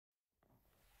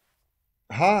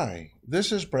Hi,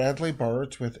 this is Bradley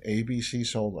Bartz with ABC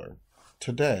Solar.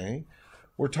 Today,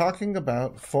 we're talking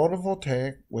about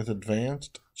photovoltaic with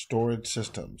advanced storage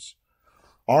systems.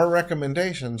 Our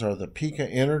recommendations are the Pika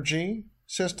Energy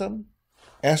system,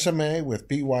 SMA with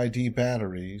BYD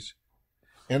batteries,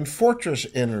 and Fortress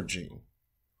Energy.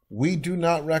 We do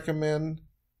not recommend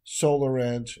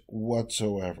Solaredge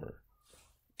whatsoever.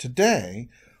 Today,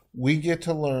 we get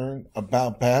to learn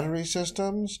about battery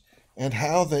systems and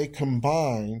how they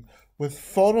combine with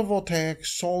photovoltaic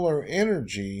solar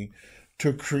energy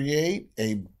to create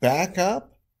a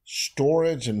backup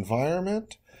storage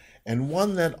environment and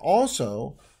one that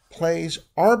also plays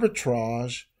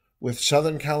arbitrage with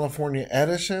Southern California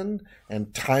Edison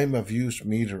and time of use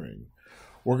metering.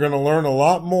 We're going to learn a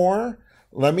lot more.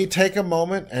 Let me take a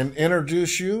moment and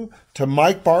introduce you to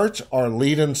Mike Bartz, our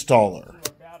lead installer.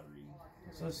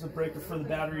 So this is the breaker for the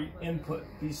battery input,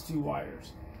 these two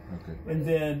wires. Okay. And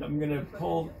then I'm going to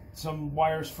pull some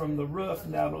wires from the roof,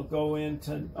 and that'll go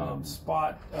into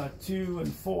spot 2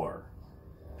 and 4.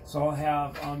 So I'll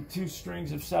have 2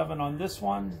 strings of 7 on this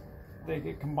one. They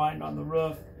get combined on the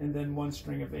roof, and then 1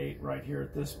 string of 8 right here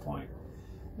at this point.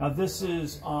 Now this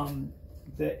is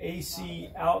the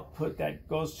AC output that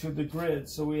goes to the grid.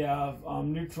 So we have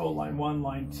neutral, line 1,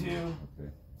 line 2.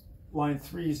 Okay. Line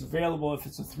 3 is available if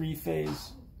it's a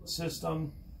 3-phase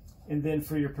system. And then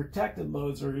for your protected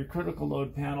loads or your critical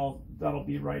load panel, that'll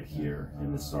be right here.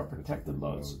 And this is our protected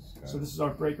loads. So this is our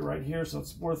breaker right here. So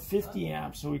it's worth 50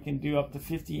 amps. So we can do up to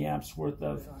 50 amps worth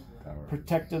of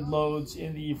protected loads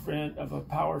in the event of a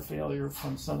power failure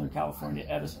from Southern California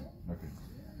Edison,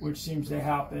 which seems to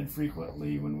happen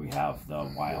frequently when we have the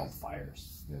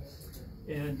wildfires.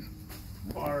 And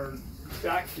our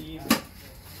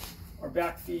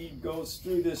backfeed goes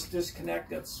through this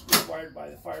disconnect that's required by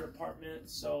the fire department.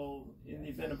 So in the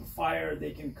event of a fire,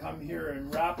 they can come here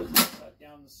and rapidly shut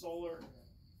down the solar.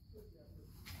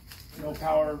 No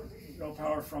power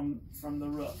from the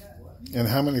roof. In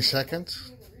how many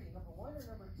seconds?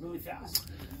 Really fast.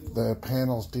 The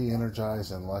panels de-energize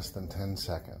in less than 10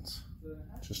 seconds.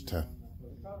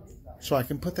 So I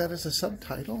can put that as a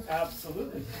subtitle?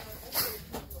 Absolutely.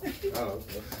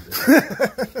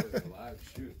 Live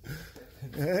shoot.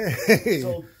 Hey.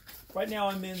 So right now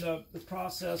I'm in the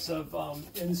process of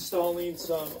installing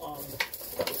some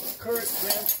current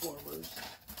transformers,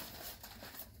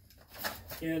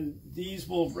 and these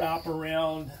will wrap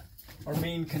around our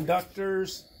main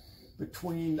conductors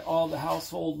between all the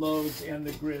household loads and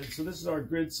the grid. So this is our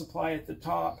grid supply at the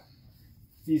top.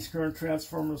 These current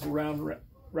transformers will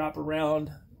wrap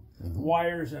around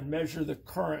wires and measure the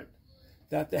current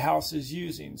that the house is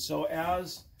using. So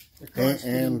as the current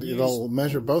it'll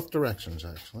measure both directions,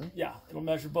 actually. Yeah, it'll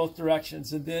measure both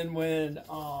directions. And then when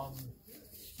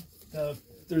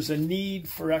there's a need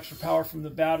for extra power from the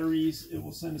batteries, it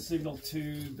will send a signal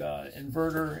to the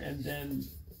inverter and then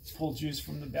pull juice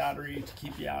from the battery to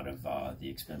keep you out of the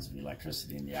expensive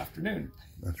electricity in the afternoon.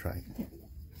 That's right.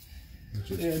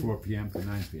 Which is 4 p.m. to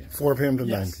 9 p.m. 4 p.m. to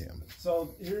Yes. 9 p.m.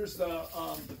 So here's the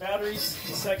batteries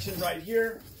section right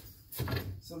here.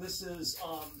 So this is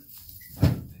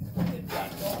and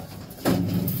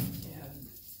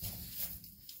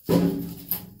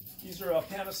these are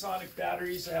Panasonic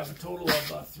batteries. I have a total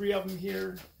of 3 of them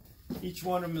here. Each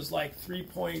one of them is like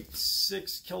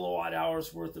 3.6 kilowatt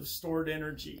hours worth of stored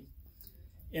energy.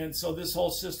 And so this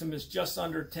whole system is just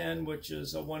under 10, which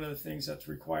is one of the things that's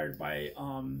required by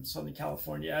Southern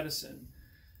California Edison.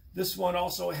 This one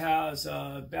also has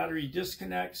a battery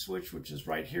disconnect switch, which is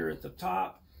right here at the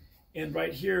top. And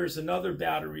right here is another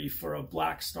battery for a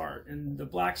black start. And the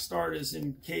black start is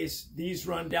in case these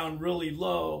run down really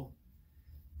low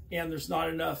and there's not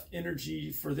enough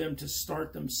energy for them to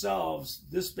start themselves.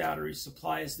 This battery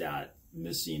supplies that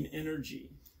missing energy,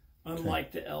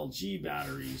 unlike the LG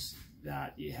batteries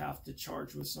that you have to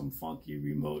charge with some funky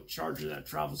remote charger that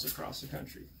travels across the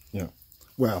country. Yeah.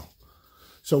 Well,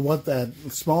 so what that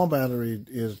small battery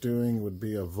is doing would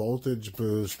be a voltage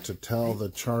boost to tell the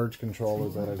charge controller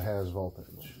that it has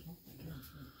voltage.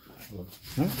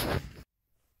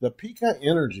 The Pika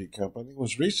Energy Company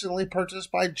was recently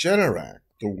purchased by Generac,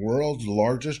 the world's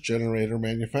largest generator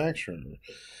manufacturer.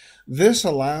 This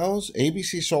allows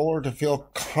ABC Solar to feel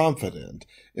confident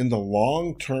in the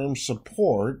long-term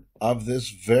support of this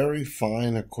very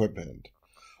fine equipment.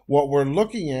 What we're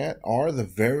looking at are the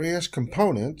various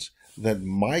components that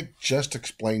Mike just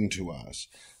explained to us: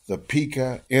 the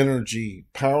Pika Energy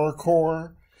Power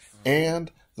Core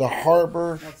and the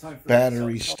Harbor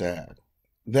battery stack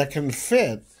that can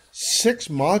fit 6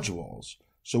 modules,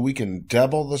 so we can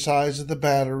double the size of the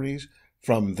batteries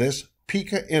from this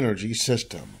Pika Energy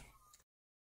system.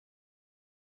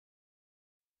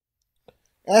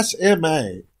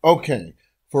 SMA. Okay.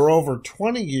 For over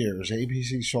 20 years,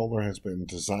 ABC Solar has been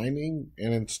designing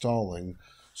and installing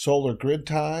solar grid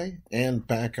tie and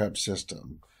backup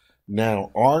system.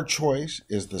 Now our choice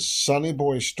is the Sunny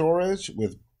Boy storage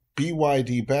with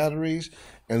BYD batteries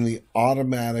and the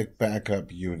automatic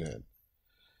backup unit.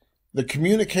 The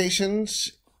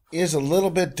communications is a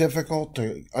little bit difficult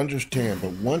to understand,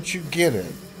 but once you get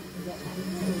it,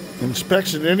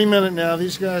 inspection any minute now.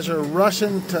 These guys are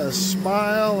rushing to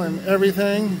smile and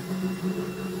everything.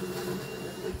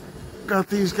 Got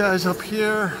these guys up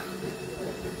here.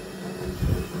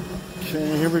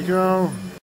 Okay, here we go.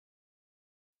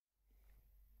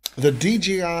 The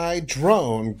DJI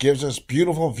drone gives us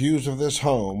beautiful views of this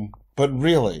home, but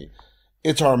really,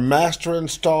 it's our master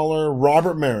installer,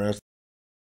 Robert Maris.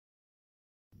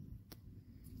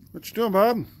 What you doing,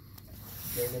 Bob?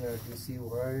 Plugging our DC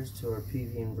wires to our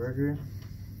PV inverter.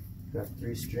 Got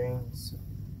 3 strings,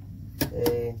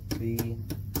 A, B,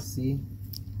 C.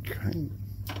 Okay.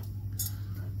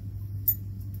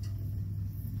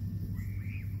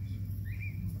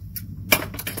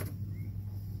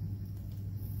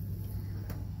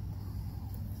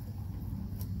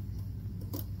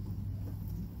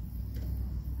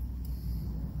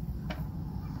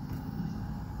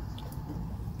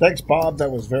 Thanks, Bob.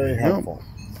 That was very helpful.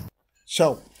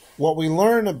 So, what we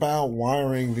learn about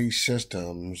wiring these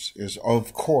systems is,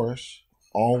 of course,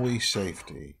 always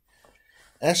safety.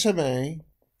 SMA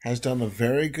has done a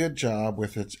very good job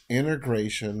with its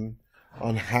integration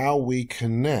on how we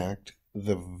connect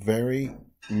the very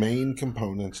main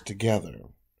components together.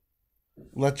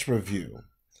 Let's review.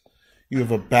 You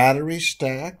have a battery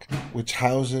stack, which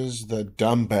houses the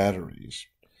dumb batteries.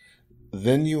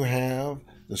 Then you have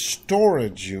the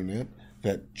storage unit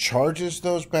that charges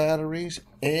those batteries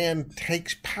and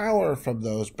takes power from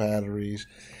those batteries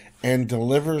and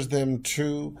delivers them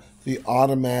to the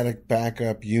automatic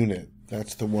backup unit.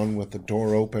 That's the one with the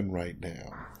door open right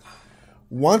now.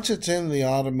 Once it's in the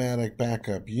automatic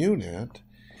backup unit,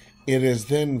 it is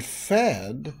then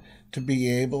fed to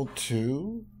be able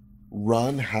to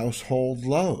run household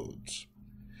loads.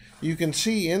 You can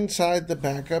see inside the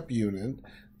backup unit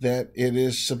that it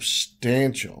is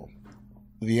substantial.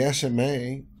 The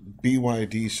SMA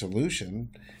BYD solution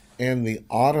and the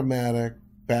automatic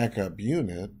backup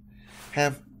unit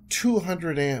have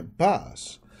 200 amp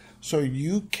bus, so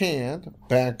you can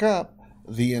back up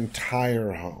the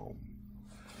entire home.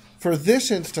 For this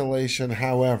installation,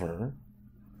 however,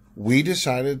 we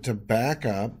decided to back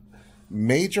up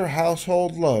major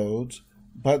household loads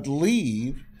but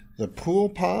leave the pool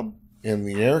pump and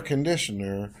the air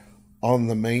conditioner on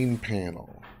the main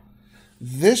panel.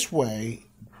 This way,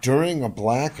 during a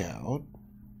blackout,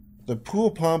 the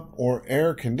pool pump or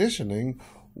air conditioning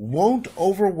won't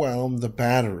overwhelm the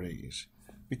batteries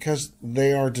because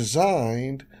they are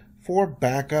designed for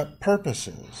backup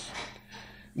purposes.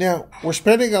 Now, we're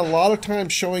spending a lot of time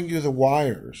showing you the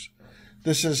wires.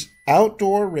 This is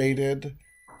outdoor rated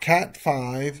Cat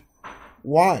 5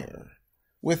 wire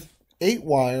with 8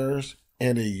 wires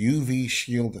and a UV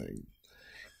shielding.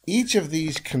 Each of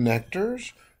these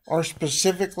connectors are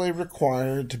specifically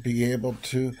required to be able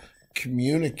to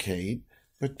communicate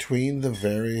between the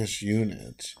various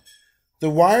units. The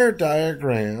wire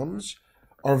diagrams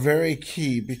are very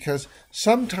key because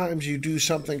sometimes you do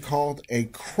something called a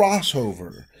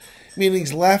crossover,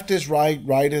 meaning left is right,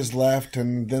 right is left,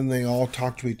 and then they all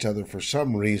talk to each other for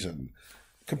some reason.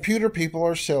 Computer people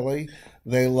are silly.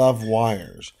 They love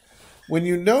wires. When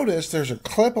you notice there's a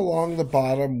clip along the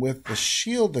bottom with the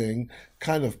shielding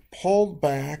kind of pulled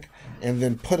back and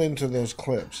then put into those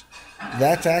clips,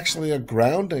 that's actually a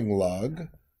grounding lug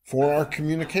for our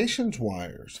communications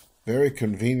wires, very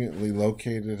conveniently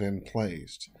located and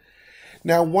placed.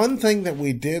 Now, one thing that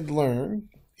we did learn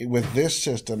with this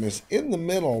system is in the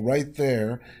middle right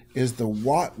there is the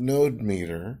watt node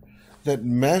meter that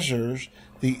measures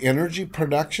the energy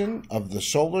production of the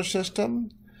solar system,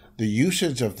 the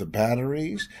usage of the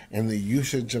batteries, and the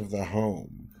usage of the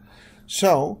home.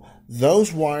 So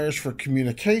those wires for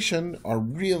communication are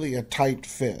really a tight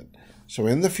fit. So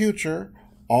in the future,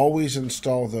 always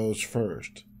install those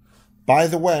first. By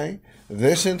the way,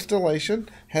 this installation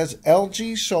has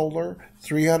LG Solar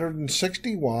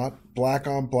 360 watt black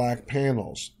on black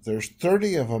panels. There's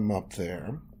 30 of them up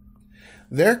there.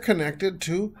 They're connected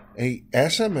to a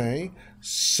SMA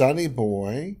Sunny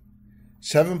Boy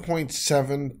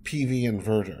 7.7 PV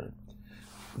inverter.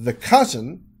 The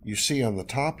cousin you see on the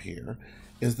top here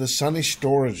is the Sunny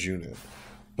storage unit.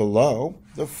 Below,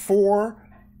 the 4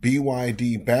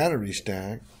 BYD battery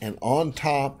stack, and on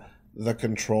top, the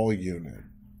control unit.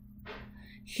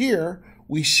 Here,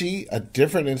 we see a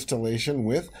different installation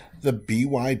with the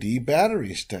BYD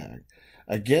battery stack.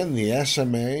 Again, the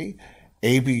SMA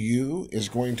ABU is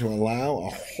going to allow a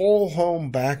whole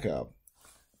home backup.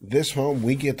 This home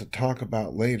we get to talk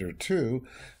about later too,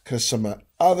 because some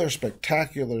other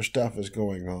spectacular stuff is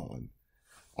going on.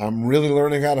 I'm really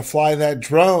learning how to fly that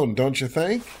drone, don't you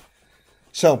think?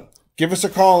 So give us a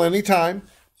call anytime,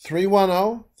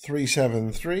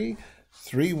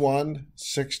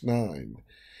 310-373-3169.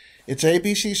 It's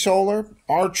ABC Solar.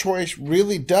 Our choice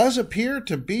really does appear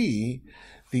to be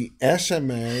the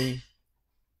SMA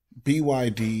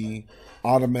BYD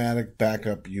automatic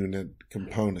backup unit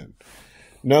component.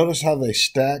 Notice how they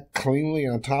stack cleanly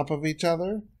on top of each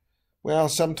other? Well,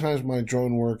 sometimes my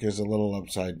drone work is a little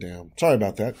upside down. Sorry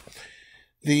about that.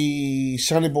 The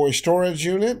Sunny Boy storage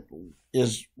unit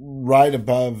is right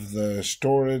above the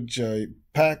storage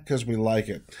pack because we like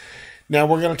it. Now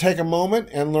we're going to take a moment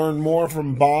and learn more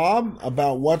from Bob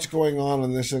about what's going on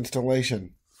in this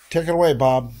installation. Take it away,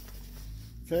 Bob.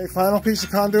 Okay, final piece of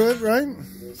conduit, right?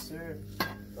 Yes, sir.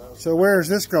 So where is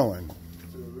this going?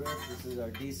 To the roof. This is our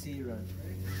DC run.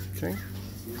 Okay.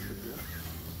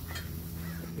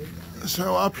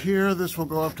 So up here, this will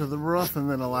go up to the roof and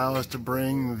then allow us to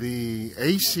bring the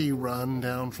AC run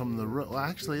down from the roof. Well,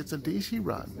 actually, it's a DC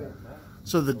run.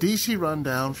 So the DC run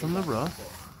down from the roof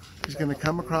is going to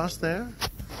come across there,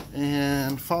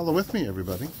 and follow with me,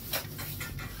 everybody.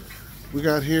 We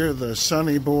got here the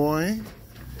Sunny Boy.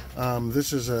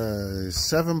 This is a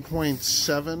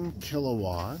 7.7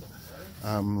 kilowatt.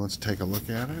 Let's take a look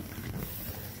at it.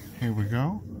 Here we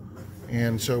go.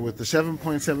 And so with the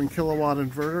 7.7 kilowatt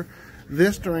inverter,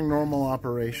 this during normal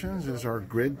operations is our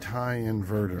grid tie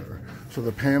inverter. So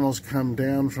the panels come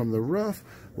down from the roof,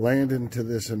 land into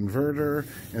this inverter,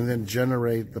 and then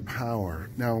generate the power.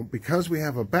 Now, because we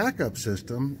have a backup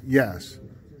system, yes,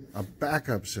 a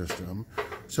backup system.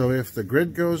 So if the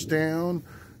grid goes down,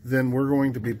 then we're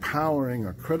going to be powering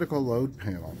a critical load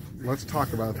panel. Let's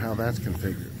talk about how that's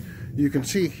configured. You can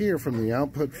see here from the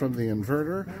output from the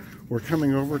inverter, we're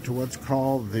coming over to what's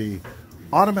called the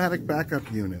automatic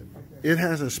backup unit. It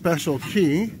has a special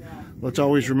key. Let's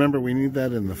always remember we need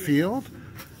that in the field.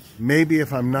 Maybe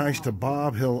if I'm nice to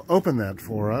Bob, he'll open that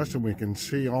for us and we can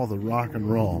see all the rock and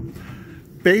roll.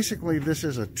 Basically, this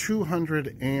is a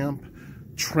 200 amp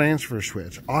transfer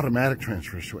switch, automatic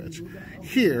transfer switch.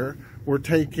 Here, we're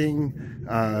taking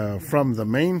from the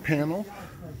main panel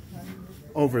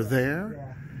over there,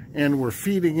 and we're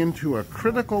feeding into a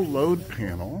critical load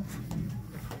panel,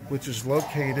 which is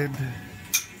located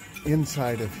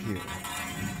inside of here.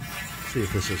 See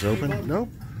if this is open. Nope.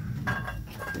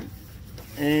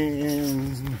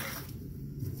 And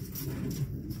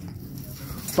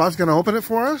Bob's going to open it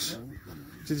for us.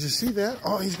 Did you see that?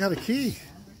 Oh, he's got a key.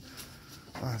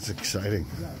 Oh, that's exciting.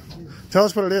 Tell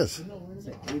us what it is. It's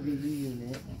an ABU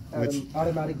unit,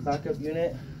 automatic backup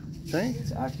unit. Okay.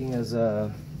 It's acting as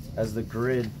the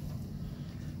grid.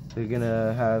 They're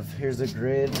gonna have, here's the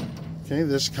grid. Okay,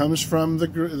 this comes from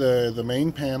the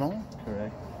main panel.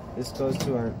 Correct. This goes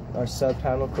to our sub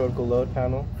panel, critical load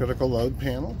panel. Critical load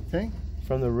panel. Okay.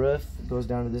 From the roof, it goes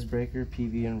down to this breaker,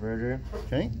 PV inverter.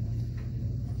 Okay.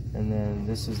 And then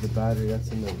this is the battery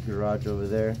that's in the garage over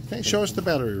there. Okay, show us the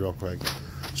battery real quick.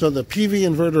 So the PV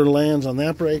inverter lands on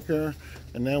that breaker,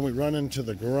 and now we run into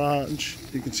the garage.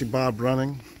 You can see Bob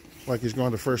running like he's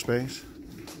going to first base.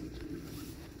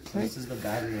 This is the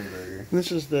battery inverter.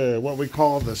 This is what we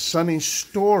call the Sunny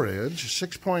Storage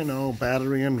 6.0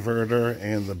 battery inverter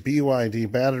and the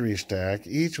BYD battery stack,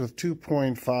 each with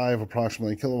 2.5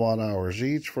 approximately kilowatt hours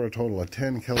each for a total of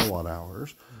 10 kilowatt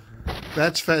hours.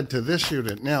 That's fed to this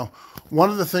unit. Now, one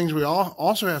of the things we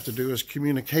also have to do is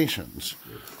communications.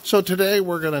 So today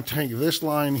we're going to take this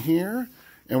line here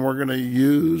and we're going to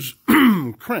use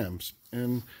crimps.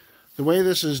 And the way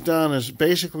this is done is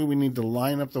basically we need to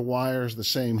line up the wires the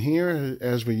same here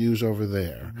as we use over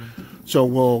there. Mm-hmm. So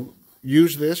we'll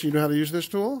use this. You know how to use this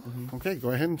tool? Mm-hmm. Okay,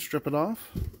 go ahead and strip it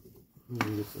off.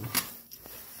 Well,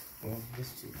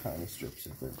 this kind of strips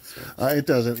it. So. It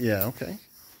doesn't, yeah, okay.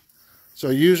 So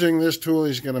using this tool,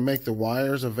 he's going to make the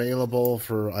wires available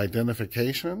for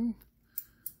identification.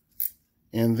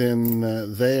 And then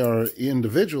they are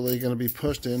individually going to be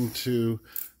pushed into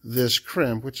this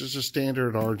crimp, which is a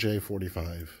standard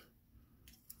RJ45.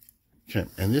 Okay,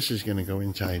 and this is going to go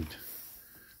inside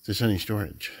the Sunny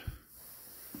Storage.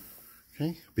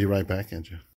 Okay, be right back,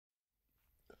 Andrew.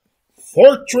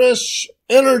 Fortress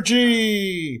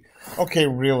Energy! Okay,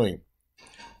 really.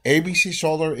 ABC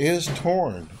Solar is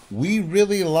torn. We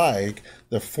really like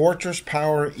the Fortress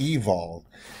Power Evolve.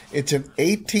 It's an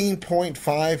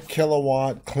 18.5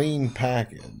 kilowatt clean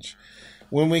package.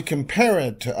 When we compare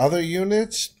it to other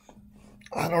units,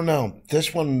 I don't know.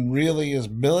 This one really is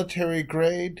military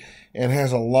grade and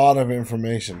has a lot of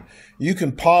information. You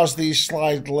can pause these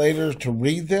slides later to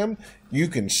read them. You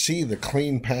can see the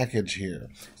clean package here.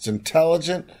 It's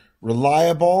intelligent,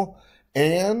 reliable,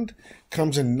 and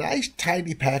comes in nice,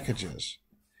 tidy packages.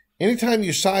 Anytime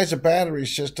you size a battery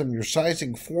system, you're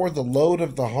sizing for the load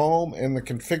of the home and the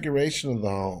configuration of the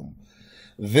home.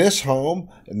 This home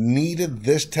needed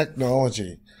this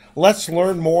technology. Let's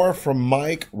learn more from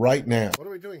Mike right now. What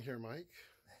are we doing here, Mike?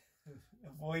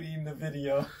 Avoiding the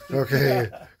video. Okay,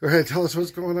 go ahead. Tell us what's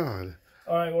going on.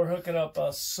 All right, we're hooking up a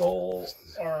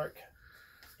Solaredge,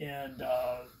 and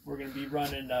we're going to be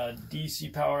running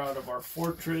DC power out of our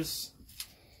Fortress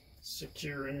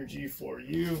Secure Energy for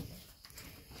you.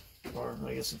 Or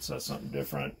I guess it says something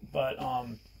different. But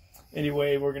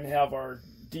anyway, we're going to have our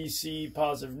DC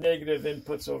positive negative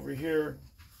inputs over here.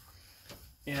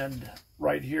 And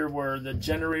right here where the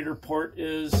generator port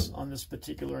is on this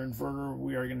particular inverter,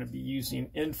 we are going to be using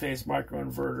in-phase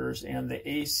microinverters, and the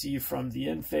AC from the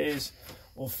in-phase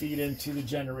will feed into the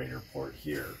generator port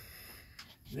here.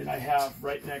 Then I have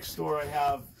right next door, I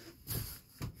have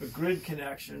a grid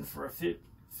connection for a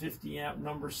 50 amp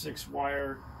number 6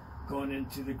 wire going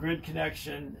into the grid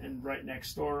connection, and right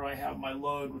next door I have my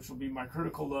load, which will be my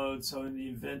critical load. So in the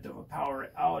event of a power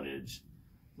outage,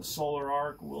 the solar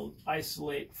arc will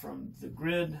isolate from the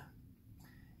grid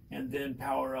and then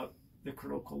power up the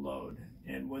critical load.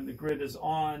 And when the grid is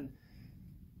on,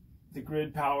 the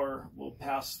grid power will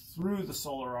pass through the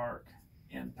solar arc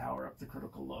and power up the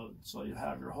critical load. So you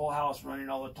have your whole house running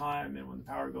all the time, and when the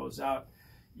power goes out,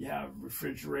 you have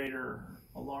refrigerator,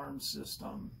 alarm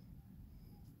system,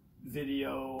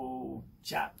 video,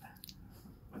 chat.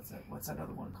 What's that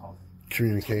other one called?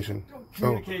 Communication.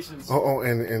 Communications.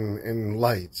 And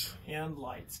lights. And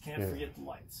lights. Can't forget the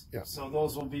lights. Yeah. So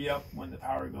those will be up when the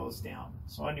power goes down.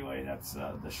 So anyway, that's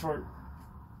the short.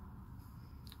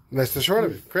 That's the short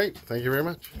of it. Great. Thank you very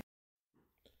much.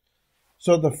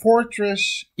 So the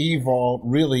Fortress eVault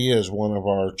really is one of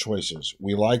our choices.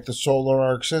 We like the solar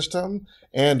arc system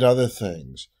and other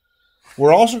things.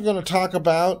 We're also going to talk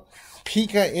about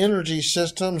Pika Energy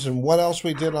systems and what else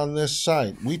we did on this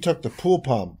site. We took the pool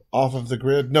pump off of the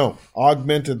grid. No,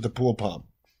 augmented the pool pump.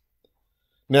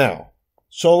 Now,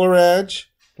 Solaredge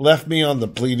left me on the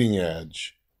bleeding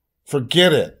edge.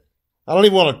 Forget it. I don't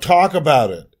even want to talk about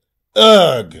it.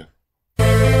 Ugh.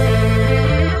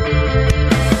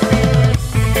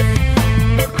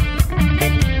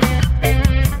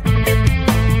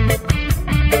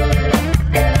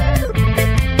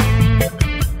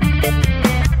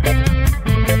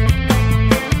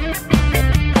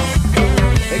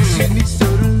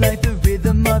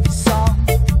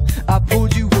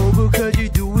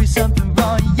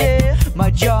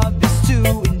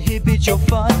 Your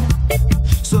fun,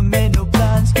 so make no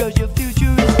plans, cause your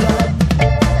future is done.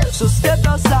 So step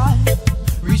outside,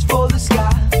 reach for the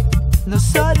sky. No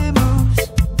sudden moves,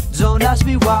 don't ask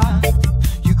me why.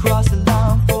 You cross the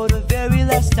line for the very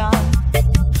last time.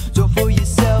 Don't fool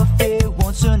yourself, it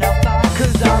won't turn out fine.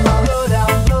 Cause I'm a blow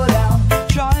down,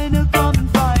 trying to come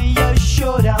and find your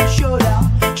showdown.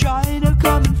 Trying to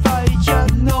come and fight you,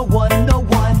 no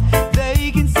one,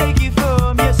 they can take you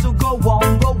from, yeah, so go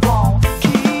on.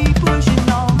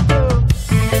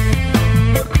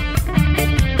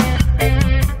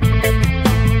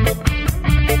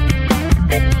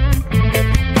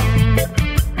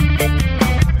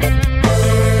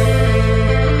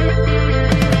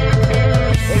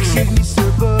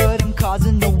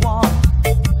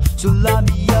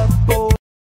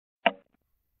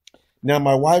 Now,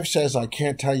 my wife says I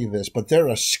can't tell you this, but they're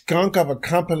a skunk of a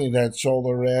company, that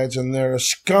Solaredge, and they're a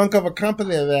skunk of a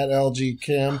company, that LG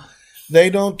Chem. They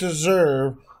don't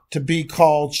deserve to be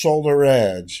called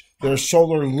Solaredge. They're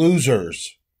solar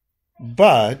losers.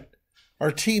 But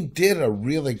our team did a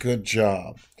really good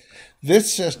job.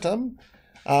 This system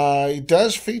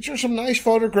does feature some nice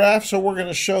photographs, so we're going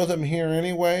to show them here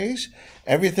anyways.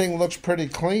 Everything looks pretty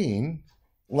clean.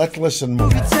 Let's listen more.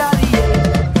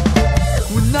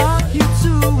 We're not here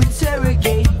to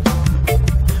interrogate.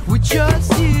 We're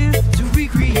just here to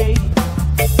recreate.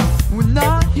 We're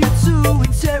not here to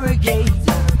interrogate.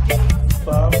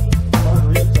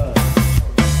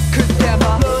 Cause them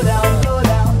are blow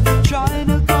down, trying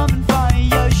to come and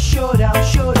find your showdown.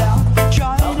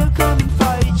 Trying to come and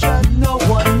fight you, no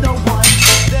one,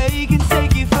 they can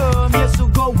take you from, yeah, so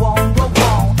go on.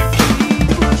 Keep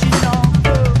pushing on.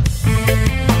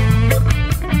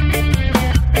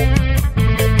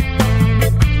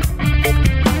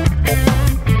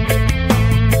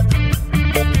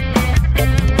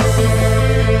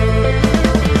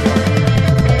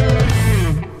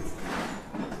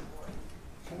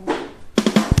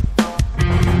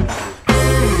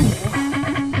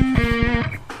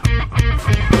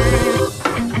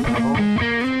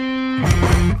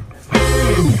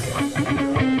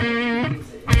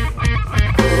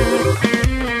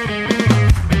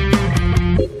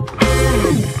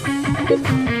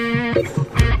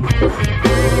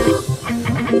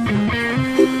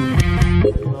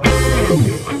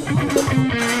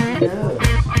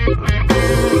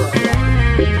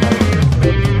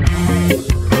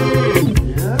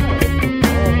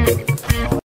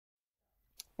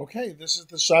 this is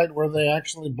the site where they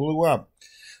actually blew up.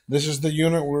 This is the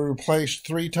unit we replaced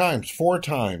 3 times, 4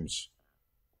 times.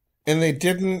 And they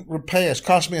didn't repay us.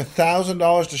 Cost me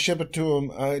 $1,000 to ship it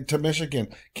to Michigan.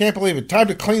 Can't believe it. Time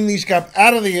to clean these guys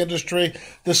out of the industry.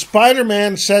 The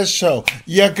Spider-Man says so.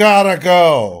 You gotta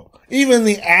go. Even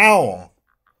the owl.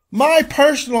 My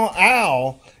personal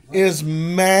owl is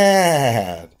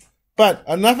mad. But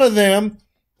enough of them.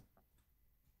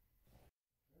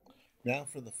 Now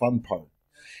for the fun part.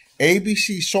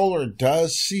 ABC Solar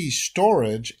does see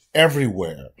storage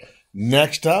everywhere.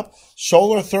 Next up,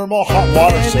 solar thermal hot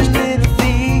water system. Every little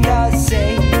thing I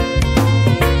say,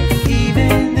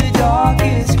 even the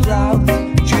darkest clouds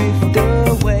drift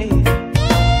away.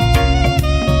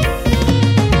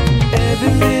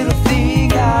 Every little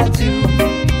thing I do,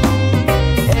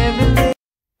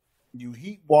 You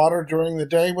heat water during the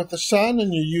day with the sun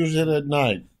and you use it at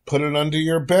night. Put it under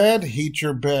your bed, heat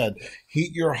your bed.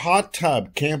 Heat your hot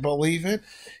tub, can't believe it.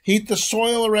 Heat the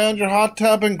soil around your hot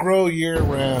tub and grow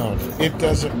year-round. It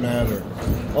doesn't matter.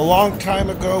 A long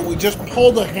time ago, we just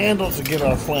pulled a handle to get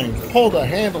our flames. Pulled a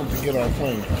handle to get our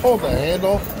flames. Pulled a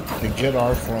handle to get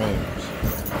our flames.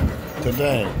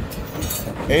 Today,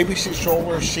 ABC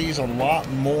Solar sees a lot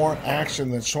more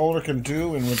action than solar can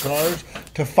do in regards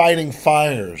to fighting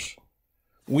fires.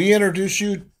 We introduce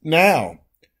you now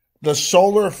the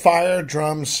Solar Fire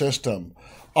Drum System.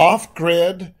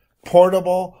 Off-grid,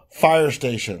 portable fire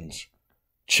stations.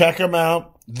 Check them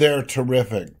out. They're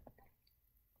terrific.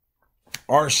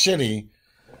 Our city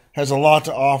has a lot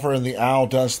to offer, and the owl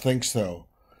does think so.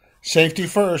 Safety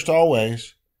first,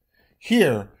 always.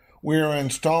 Here, we are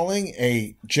installing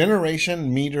a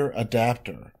generation meter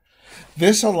adapter.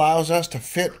 This allows us to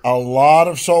fit a lot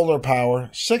of solar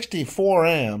power, 64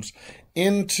 amps,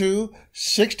 into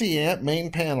 60 amp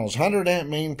main panels, 100 amp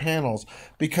main panels,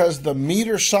 because the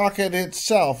meter socket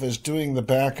itself is doing the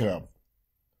backup.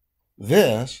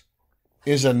 This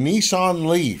is a Nissan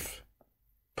Leaf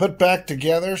put back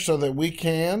together so that we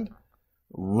can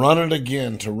run it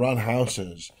again to run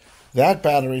houses. That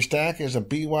battery stack is a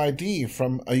BYD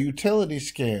from a utility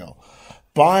scale.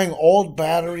 Buying old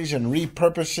batteries and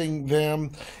repurposing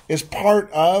them is part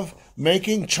of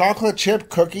making chocolate chip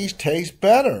cookies taste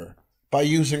better by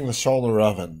using the solar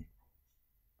oven.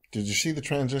 Did you see the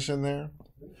transition there?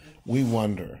 We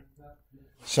wonder.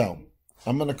 So,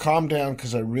 I'm going to calm down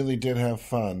because I really did have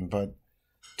fun, but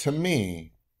to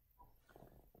me,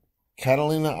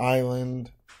 Catalina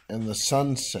Island and the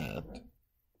sunset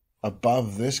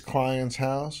above this client's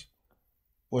house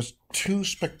was too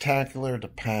spectacular to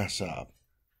pass up.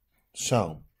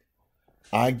 So,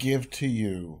 I give to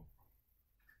you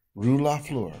Rue La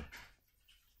Fleur,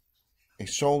 a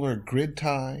solar grid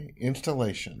tie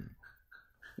installation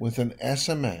with an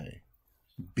SMA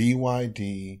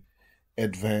BYD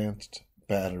advanced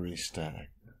battery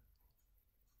stack.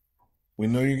 We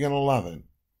know you're going to love it.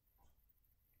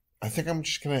 I think I'm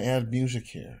just going to add music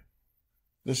here.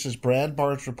 This is Brad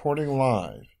Bartz reporting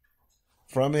live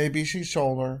from ABC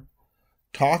Solar,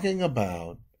 talking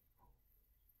about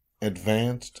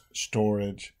advanced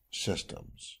storage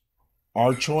systems.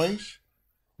 Our choice?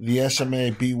 The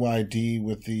SMA BYD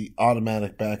with the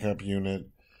automatic backup unit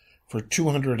for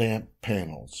 200 amp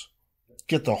panels.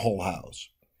 Get the whole house.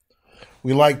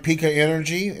 We like Pika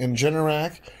Energy and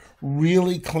Generac.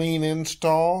 Really clean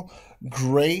install.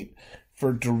 Great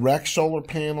for direct solar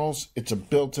panels. It's a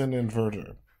built-in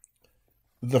inverter.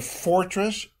 The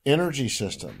Fortress Energy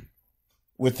System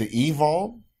with the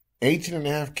eVault,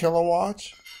 18.5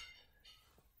 kilowatts.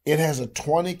 It has a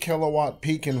 20 kilowatt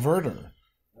peak inverter.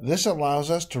 This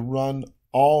allows us to run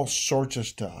all sorts of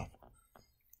stuff.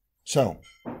 So,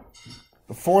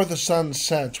 before the sun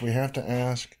sets, we have to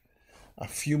ask a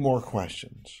few more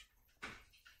questions.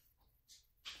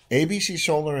 ABC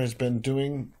Solar has been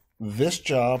doing this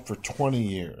job for 20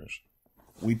 years.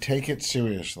 We take it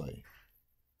seriously.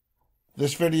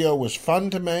 This video was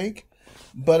fun to make,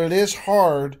 but it is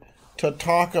hard to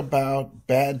talk about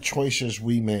bad choices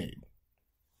we made.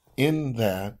 In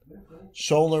that,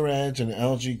 Solaredge and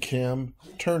LG Chem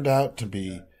turned out to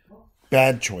be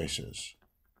bad choices.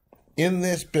 In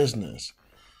this business,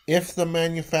 if the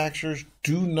manufacturers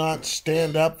do not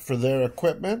stand up for their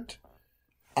equipment,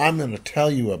 I'm going to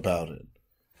tell you about it.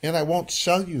 And I won't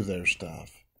sell you their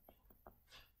stuff.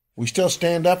 We still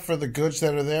stand up for the goods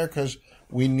that are there because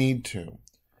we need to.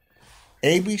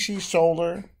 ABC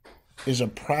Solar is a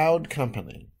proud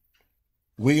company.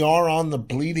 We are on the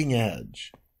bleeding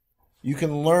edge. You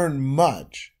can learn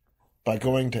much by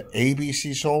going to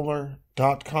abcsolar.com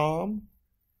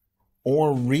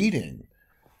or reading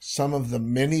some of the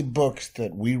many books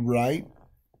that we write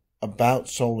about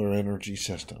solar energy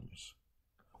systems.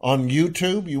 On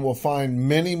YouTube, you will find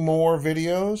many more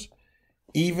videos,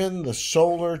 even the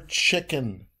solar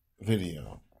chicken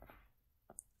video.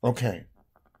 Okay,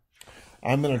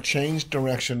 I'm going to change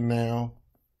direction now.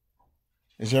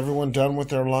 Is everyone done with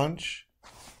their lunch?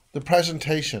 The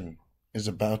presentation is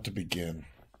about to begin.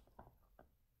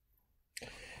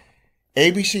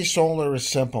 ABC Solar is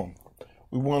simple.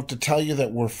 We want to tell you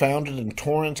that we're founded in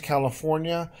Torrance,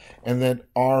 California, and that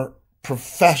our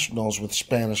professionals with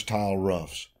Spanish tile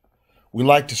roofs. We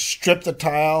like to strip the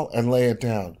tile and lay it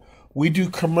down. We do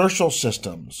commercial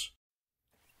systems.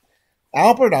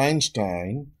 Albert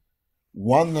Einstein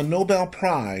won the Nobel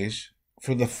Prize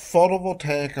for the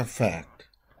photovoltaic effect.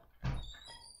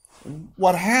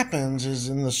 What happens is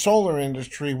in the solar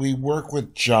industry, we work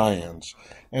with giants,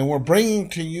 and we're bringing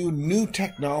to you new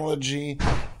technology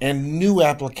and new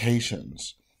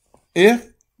applications.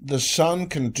 If the sun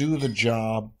can do the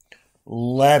job,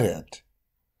 let it.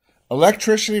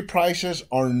 Electricity prices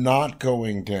are not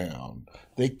going down.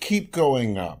 They keep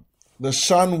going up. The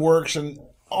sun works in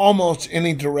almost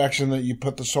any direction that you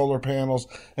put the solar panels,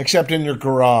 except in your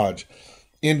garage.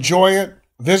 Enjoy it.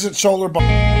 Visit Solar.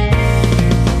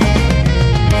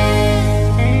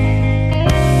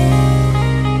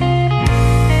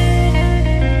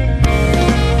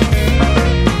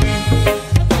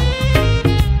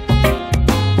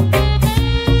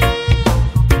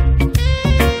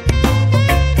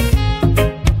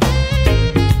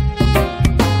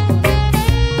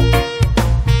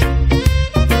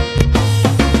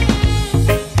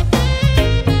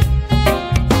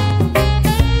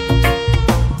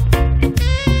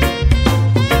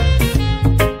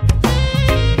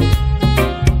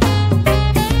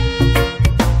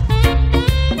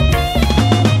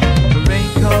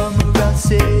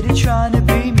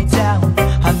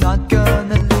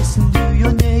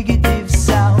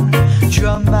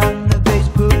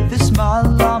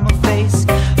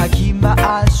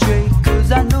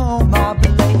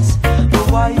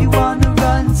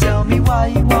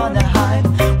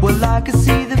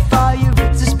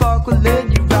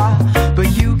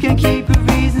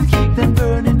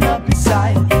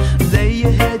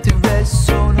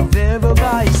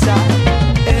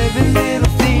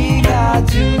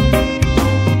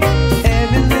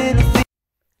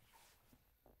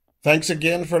 Thanks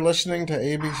again for listening to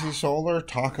ABC Solar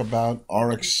talk about our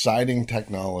exciting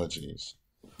technologies.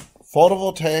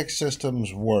 Photovoltaic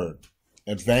systems work.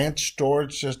 Advanced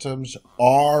storage systems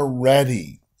are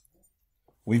ready.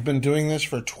 We've been doing this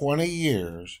for 20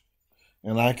 years,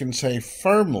 and I can say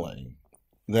firmly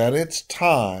that it's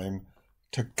time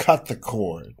to cut the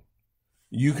cord.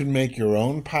 You can make your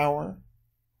own power.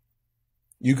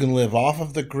 You can live off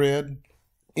of the grid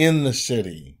in the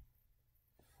city.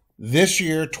 This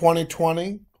year,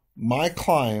 2020, my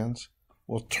clients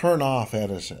will turn off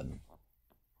Edison.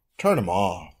 Turn them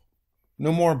off.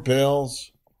 No more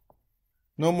bills.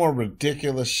 No more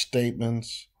ridiculous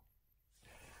statements.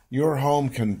 Your home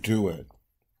can do it.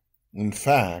 In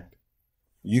fact,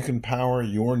 you can power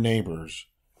your neighbors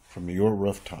from your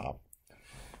rooftop.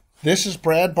 This is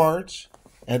Brad Bartz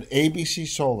at ABC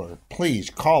Solar. Please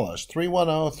call us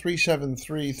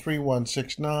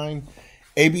 310-373-3169.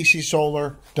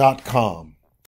 abcsolar.com.